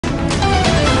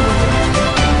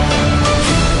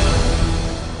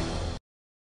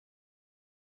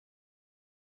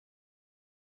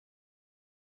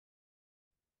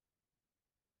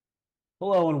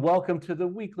Hello and welcome to the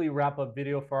weekly wrap-up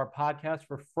video for our podcast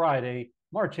for Friday,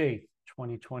 March 8th,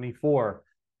 2024.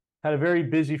 Had a very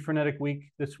busy, frenetic week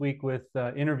this week with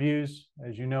interviews.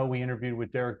 As you know, we interviewed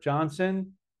with Derek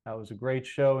Johnson. That was a great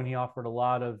show, and he offered a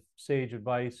lot of sage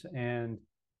advice and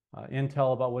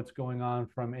intel about what's going on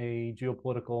from a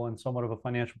geopolitical and somewhat of a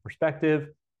financial perspective.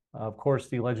 Of course,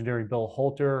 the legendary Bill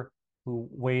Holter, who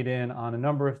weighed in on a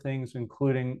number of things,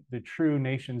 including the true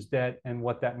nation's debt and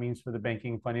what that means for the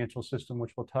banking financial system,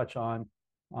 which we'll touch on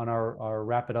our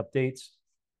rapid updates.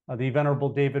 The venerable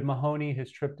David Mahoney,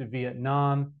 his trip to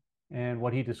Vietnam and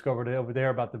what he discovered over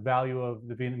there about the value of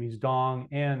the Vietnamese dong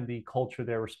and the culture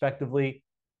there, respectively.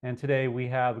 And today we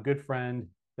have a good friend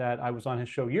that I was on his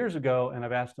show years ago, and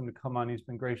I've asked him to come on. He's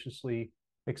been graciously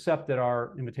accepted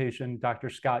our invitation,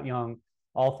 Dr. Scott Young,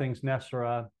 all things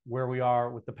NESRA, where we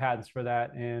are with the patents for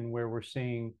that, and where we're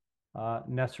seeing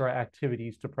NESRA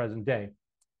activities to present day.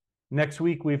 Next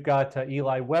week, we've got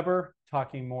Eli Weber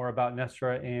talking more about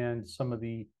NESRA and some of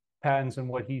the patents and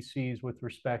what he sees with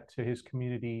respect to his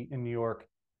community in New York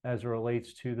as it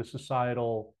relates to the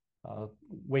societal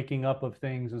waking up of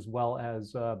things, as well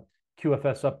as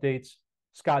QFS updates.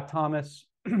 Scott Thomas,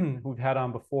 who we've had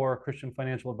on before, Christian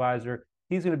financial advisor,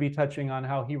 he's going to be touching on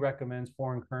how he recommends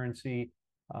foreign currency,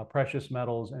 precious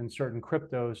metals, and certain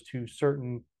cryptos to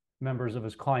certain members of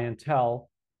his clientele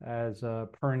as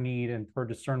per need and per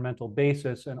discernimental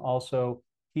basis. And also,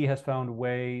 he has found a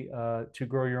way to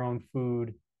grow your own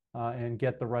food and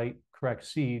get the right correct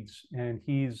seeds. And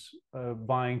he's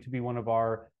vying to be one of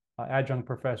our adjunct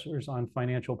professors on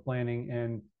financial planning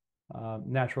and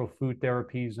natural food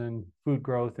therapies and food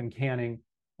growth and canning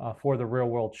for the Real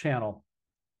World channel.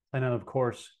 And then, of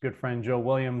course, good friend Joe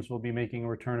Williams will be making a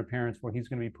return appearance where he's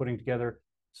going to be putting together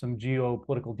some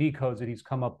geopolitical decodes that he's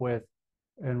come up with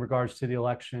in regards to the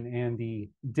election and the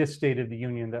State of the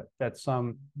Union that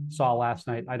some saw last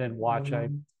night. I didn't watch.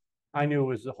 I knew it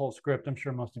was the whole script. I'm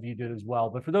sure most of you did as well.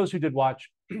 But for those who did watch,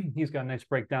 he's got a nice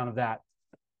breakdown of that.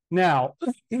 Now,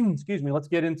 excuse me, let's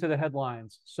get into the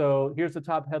headlines. So here's the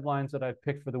top headlines that I've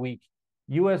picked for the week.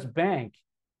 U.S. Bank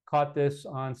caught this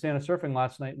on Santa Surfing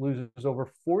last night, loses over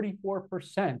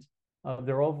 44% of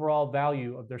their overall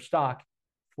value of their stock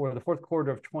for the fourth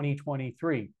quarter of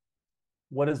 2023.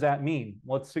 What does that mean?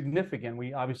 Well, it's significant.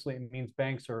 It means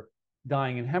banks are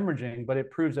dying and hemorrhaging, but it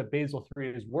proves that Basel III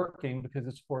is working because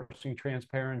it's forcing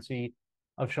transparency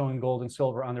of showing gold and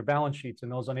silver on their balance sheets, and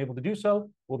those unable to do so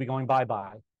will be going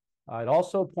bye-bye. It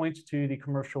also points to the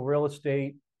commercial real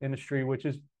estate industry, which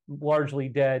is largely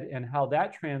dead, and how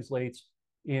that translates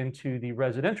into the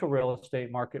residential real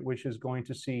estate market, which is going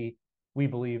to see, we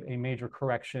believe, a major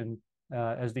correction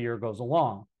as the year goes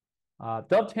along.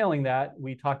 Dovetailing that,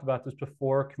 we talked about this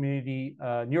before, New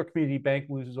York Community Bank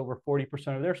loses over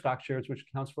 40% of their stock shares, which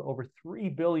accounts for over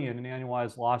 $3 billion in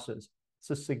annualized losses. It's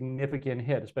a significant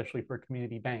hit, especially for a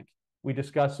community bank. We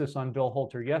discussed this on Bill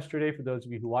Holter yesterday, for those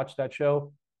of you who watched that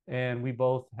show, and we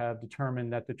both have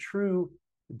determined that the true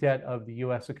debt of the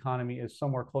U.S. economy is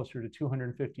somewhere closer to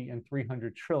 250 and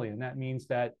 300 trillion. That means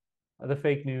that the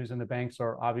fake news and the banks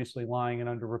are obviously lying and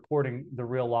underreporting the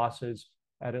real losses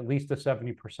at least a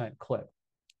 70% clip.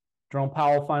 Jerome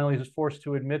Powell finally is forced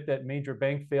to admit that major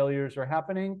bank failures are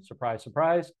happening, surprise,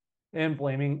 surprise, and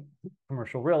blaming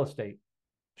commercial real estate.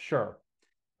 Sure.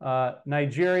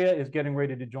 Nigeria is getting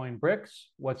ready to join BRICS.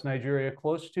 What's Nigeria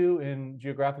close to in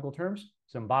geographical terms?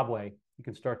 Zimbabwe. You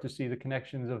can start to see the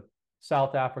connections of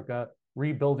South Africa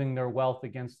rebuilding their wealth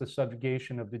against the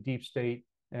subjugation of the deep state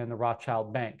and the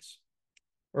Rothschild banks.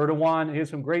 Erdogan, here's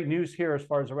some great news here as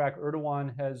far as Iraq.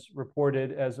 Erdogan has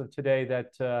reported as of today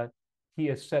that he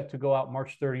is set to go out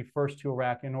March 31st to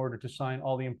Iraq in order to sign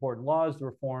all the important laws, the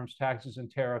reforms, taxes, and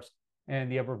tariffs,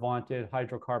 and the ever-vaunted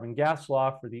hydrocarbon gas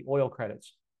law for the oil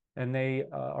credits. And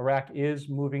Iraq is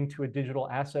moving to a digital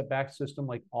asset-backed system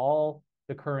like all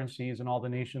the currencies and all the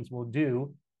nations will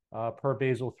do per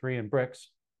Basel III and BRICS.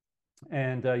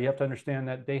 And you have to understand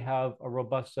that they have a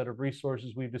robust set of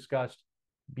resources we've discussed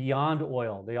beyond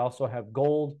oil. They also have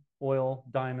gold, oil,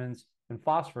 diamonds, and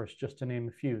phosphorus, just to name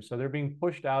a few. So they're being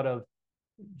pushed out of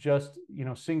just,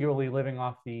 singularly living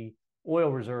off the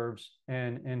oil reserves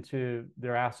and into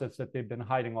their assets that they've been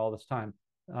hiding all this time.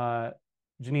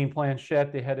 Janine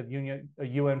Planchet, the head of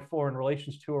UN Foreign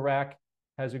Relations to Iraq,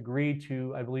 has agreed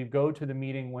to, I believe, go to the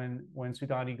meeting when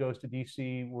Sudani goes to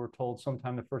DC. We're told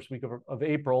sometime the first week of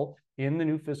April in the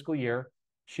new fiscal year.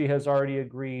 She has already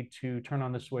agreed to turn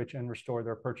on the switch and restore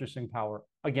their purchasing power,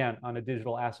 again, on a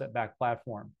digital asset-backed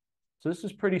platform. So this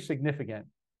is pretty significant,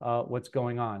 what's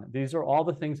going on. These are all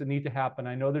the things that need to happen.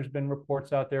 I know there's been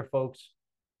reports out there, folks,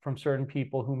 from certain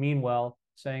people who mean well,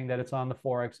 saying that it's on the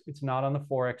Forex. It's not on the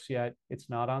Forex yet. It's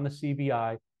not on the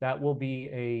CBI. That will be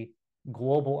a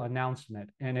global announcement.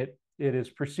 And it is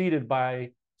preceded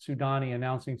by Sudani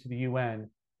announcing to the UN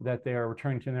that they are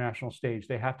returning to the international stage.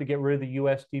 They have to get rid of the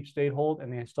US deep state hold,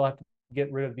 and they still have to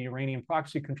get rid of the Iranian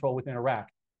proxy control within Iraq,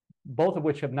 both of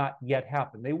which have not yet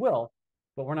happened. They will,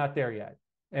 but we're not there yet.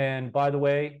 And by the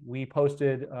way, we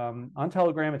posted on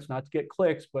Telegram, it's not to get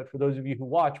clicks, but for those of you who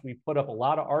watch, we put up a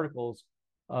lot of articles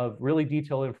of really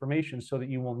detailed information so that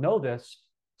you will know this,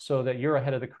 so that you're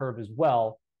ahead of the curve as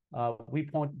well. We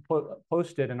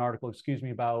posted an article,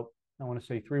 about, I want to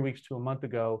say 3 weeks to a month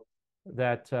ago,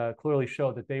 that clearly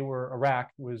showed that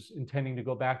Iraq was intending to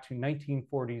go back to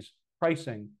 1940s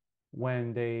pricing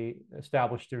when they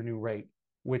established their new rate,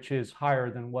 which is higher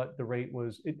than what the rate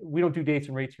was. We don't do dates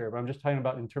and rates here, but I'm just talking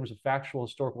about in terms of factual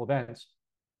historical events.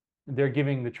 They're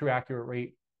giving the true accurate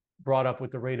rate brought up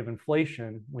with the rate of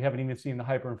inflation. We haven't even seen the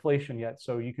hyperinflation yet,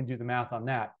 so you can do the math on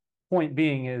that. Point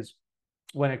being is,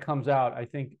 when it comes out, I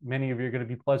think many of you are going to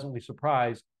be pleasantly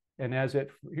surprised. And as it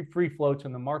free floats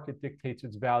and the market dictates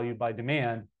its value by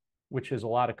demand, which is a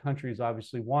lot of countries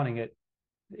obviously wanting it,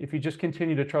 if you just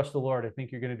continue to trust the Lord, I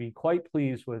think you're going to be quite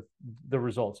pleased with the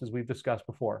results, as we've discussed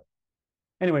before.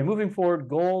 Anyway, moving forward,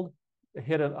 gold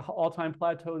hit an all-time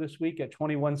plateau this week at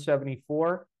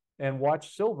 2174, and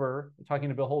watch silver, talking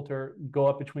to Bill Holter, go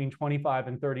up between $25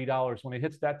 and $30. When it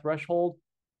hits that threshold,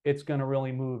 it's going to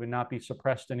really move and not be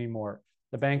suppressed anymore.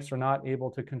 The banks are not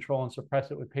able to control and suppress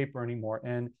it with paper anymore.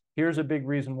 And here's a big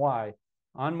reason why.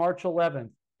 On March 11th,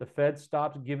 the Fed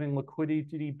stopped giving liquidity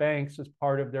to banks as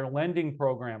part of their lending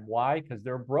program. Why? Because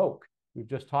they're broke. We've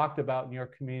just talked about New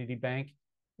York Community Bank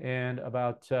and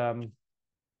about,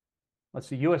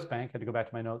 US Bank, I had to go back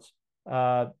to my notes,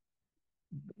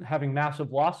 having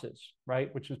massive losses,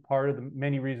 right? Which is part of the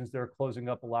many reasons they're closing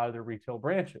up a lot of their retail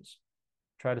branches.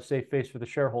 Try to save face for the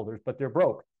shareholders, but they're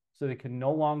broke. So they can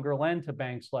no longer lend to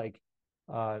banks like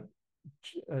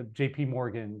JP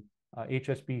Morgan,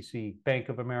 HSBC, Bank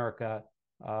of America,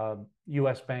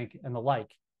 US Bank, and the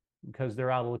like, because they're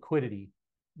out of liquidity.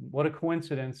 What a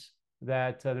coincidence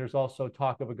that there's also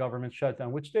talk of a government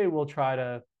shutdown, which they will try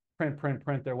to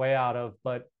print their way out of,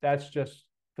 but that's just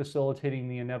facilitating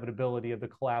the inevitability of the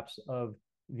collapse of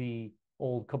the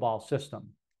old cabal system.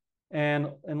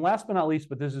 And last but not least,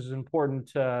 but this is an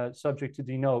important subject to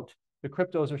denote, the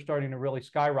cryptos are starting to really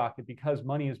skyrocket because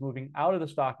money is moving out of the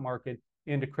stock market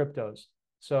into cryptos.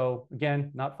 So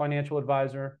again, not financial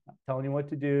advisor, not telling you what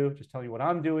to do, just telling you what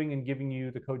I'm doing and giving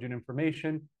you the cogent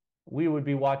information. We would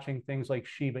be watching things like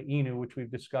Shiba Inu, which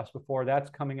we've discussed before. That's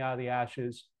coming out of the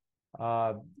ashes.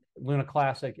 Luna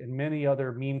Classic and many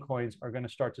other meme coins are going to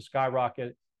start to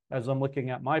skyrocket. As I'm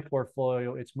looking at my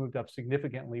portfolio, it's moved up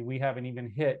significantly. We haven't even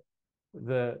hit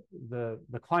the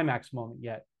climax moment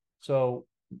yet. So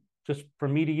just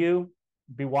from me to you,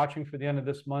 be watching for the end of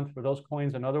this month for those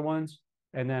coins and other ones.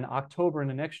 And then October in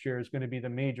the next year is going to be the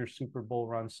major super bull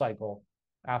run cycle.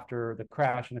 After the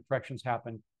crash and the corrections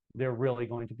happen, they're really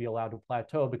going to be allowed to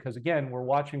plateau because, again, we're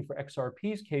watching for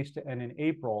XRP's case to end in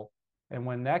April. And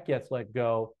when that gets let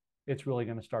go, it's really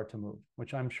going to start to move,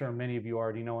 which I'm sure many of you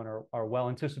already know and are well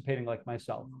anticipating, like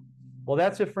myself. Well,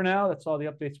 that's it for now. That's all the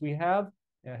updates we have.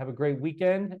 Have a great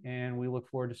weekend, and we look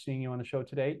forward to seeing you on the show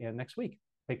today and next week.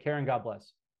 Take care and God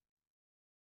bless.